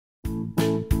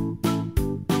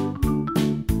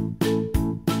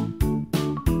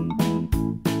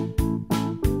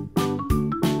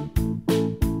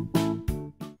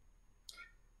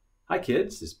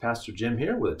kids, it's Pastor Jim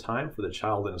here with a time for the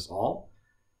child in us all.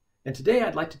 And today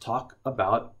I'd like to talk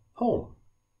about home.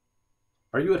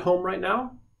 Are you at home right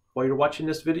now while you're watching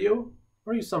this video,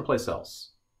 or are you someplace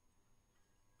else?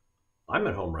 I'm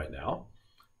at home right now.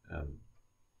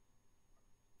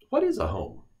 What is a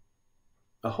home?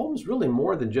 A home is really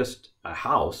more than just a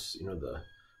house.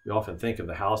 We often think of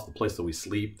the house, the place that we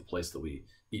sleep, the place that we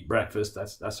eat breakfast.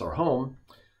 That's our home.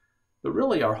 But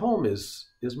really, our home is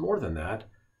more than that.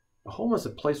 A home is a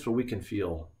place where we can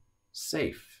feel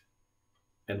safe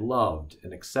and loved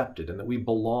and accepted, and that we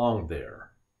belong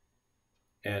there.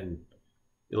 And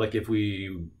like if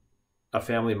a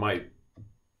family might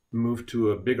move to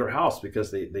a bigger house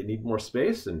because they need more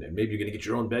space, and maybe you're going to get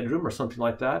your own bedroom or something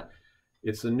like that.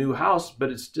 It's a new house, but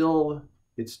it's still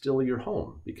your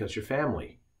home because your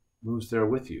family moves there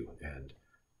with you,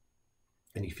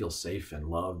 and you feel safe and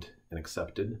loved and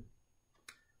accepted.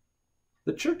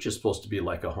 The church is supposed to be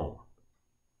like a home.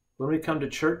 When we come to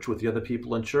church with the other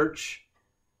people in church,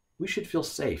 we should feel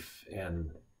safe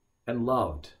and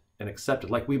loved and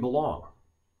accepted, like we belong.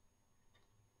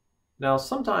 Now,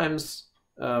 sometimes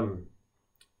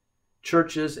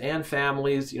churches and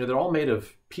families, they're all made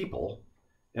of people,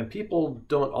 and people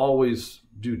don't always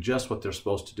do just what they're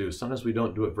supposed to do. Sometimes we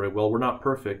don't do it very well. We're not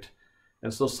perfect.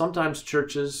 And so sometimes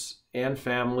churches and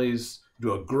families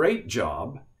do a great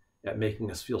job at making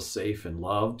us feel safe and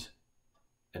loved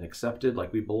and accepted,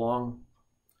 like we belong.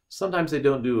 Sometimes they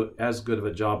don't do as good of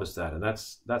a job as that, and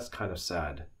that's kind of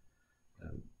sad.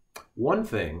 One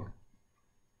thing,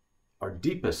 our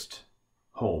deepest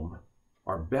home,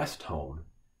 our best home,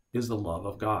 is the love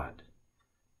of God.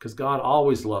 Because God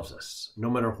always loves us.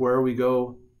 No matter where we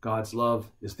go, God's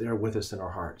love is there with us in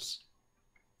our hearts.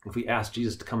 If we ask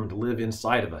Jesus to come and to live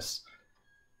inside of us,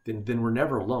 then we're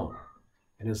never alone.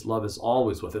 And his love is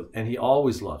always with us, and he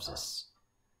always loves us.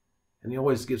 And he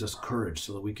always gives us courage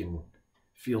so that we can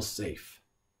feel safe.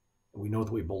 And we know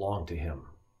that we belong to him.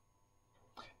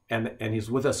 And he's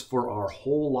with us for our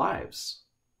whole lives.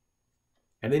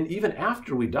 And then even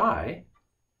after we die,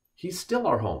 he's still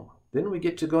our home. Then we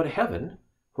get to go to heaven,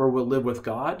 where we'll live with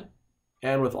God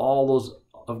and with all those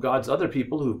of God's other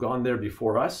people who've gone there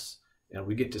before us. And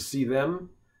we get to see them,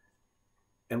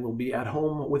 and we'll be at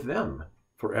home with them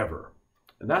forever.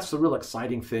 And that's the real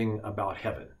exciting thing about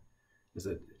heaven, is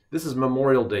that this is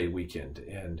Memorial Day weekend,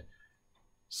 and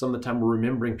some of the time we're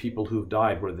remembering people who've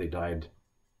died, whether they died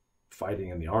fighting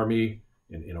in the army,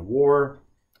 in a war.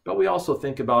 But we also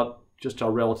think about just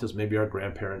our relatives, maybe our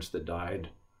grandparents that died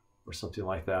or something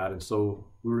like that. And so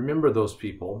we remember those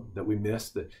people that we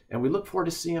missed, and we look forward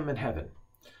to seeing them in heaven.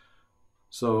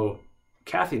 So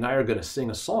Kathy and I are going to sing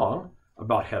a song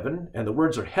about heaven, and the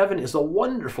words are, "Heaven is a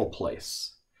wonderful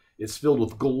place. It's filled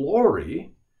with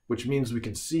glory," which means we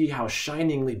can see how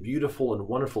shiningly beautiful and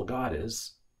wonderful God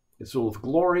is. It's filled with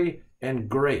glory and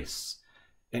grace.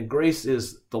 And grace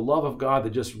is the love of God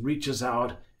that just reaches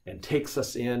out and takes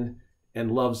us in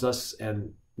and loves us,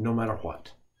 and no matter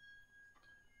what.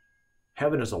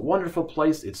 Heaven is a wonderful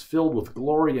place. It's filled with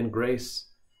glory and grace.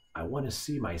 I want to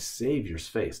see my Savior's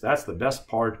face. That's the best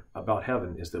part about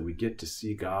heaven, is that we get to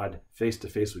see God face to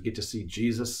face. We get to see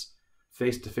Jesus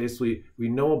face to face. We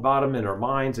know about him in our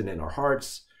minds and in our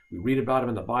hearts. We read about him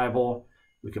in the Bible.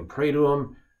 We can pray to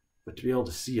him, but to be able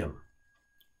to see him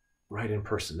right in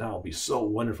person, that will be so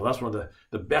wonderful. That's one of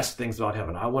the best things about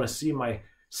heaven. I want to see my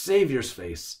Savior's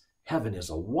face. Heaven is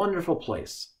a wonderful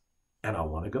place, and I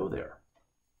want to go there.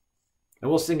 And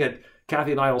we'll sing it.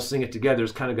 Kathy and I will sing it together.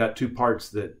 It's kind of got two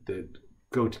parts that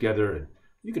go together, and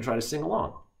you can try to sing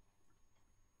along.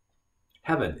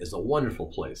 Heaven is a wonderful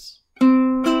place.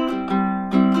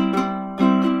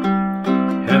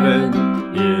 Heaven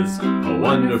is a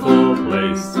wonderful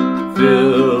place,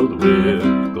 filled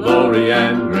with glory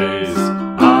and grace.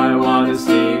 I want to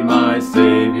see my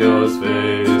Savior's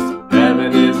face.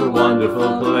 Heaven is a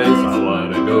wonderful place. I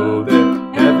want to go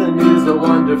there. Heaven is a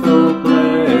wonderful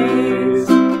place,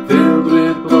 filled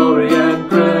with glory and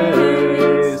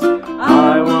grace.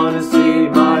 I want to see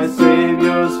my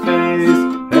Savior's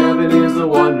face. Heaven is a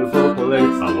wonderful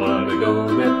place. I want to go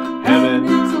there. Heaven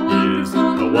is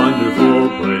a wonderful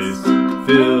place,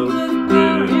 filled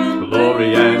with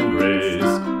glory and grace.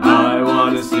 I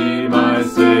want to see my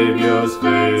Savior's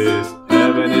face.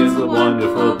 Heaven is a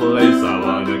wonderful place. I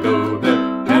want to go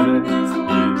there. Heaven is a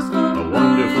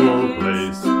wonderful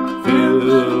place, filled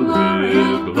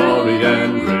with glory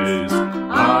and grace.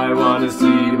 I want to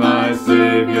see my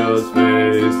Savior's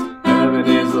face. Heaven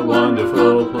is a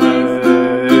wonderful place.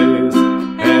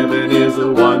 Heaven is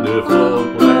a wonderful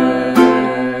place.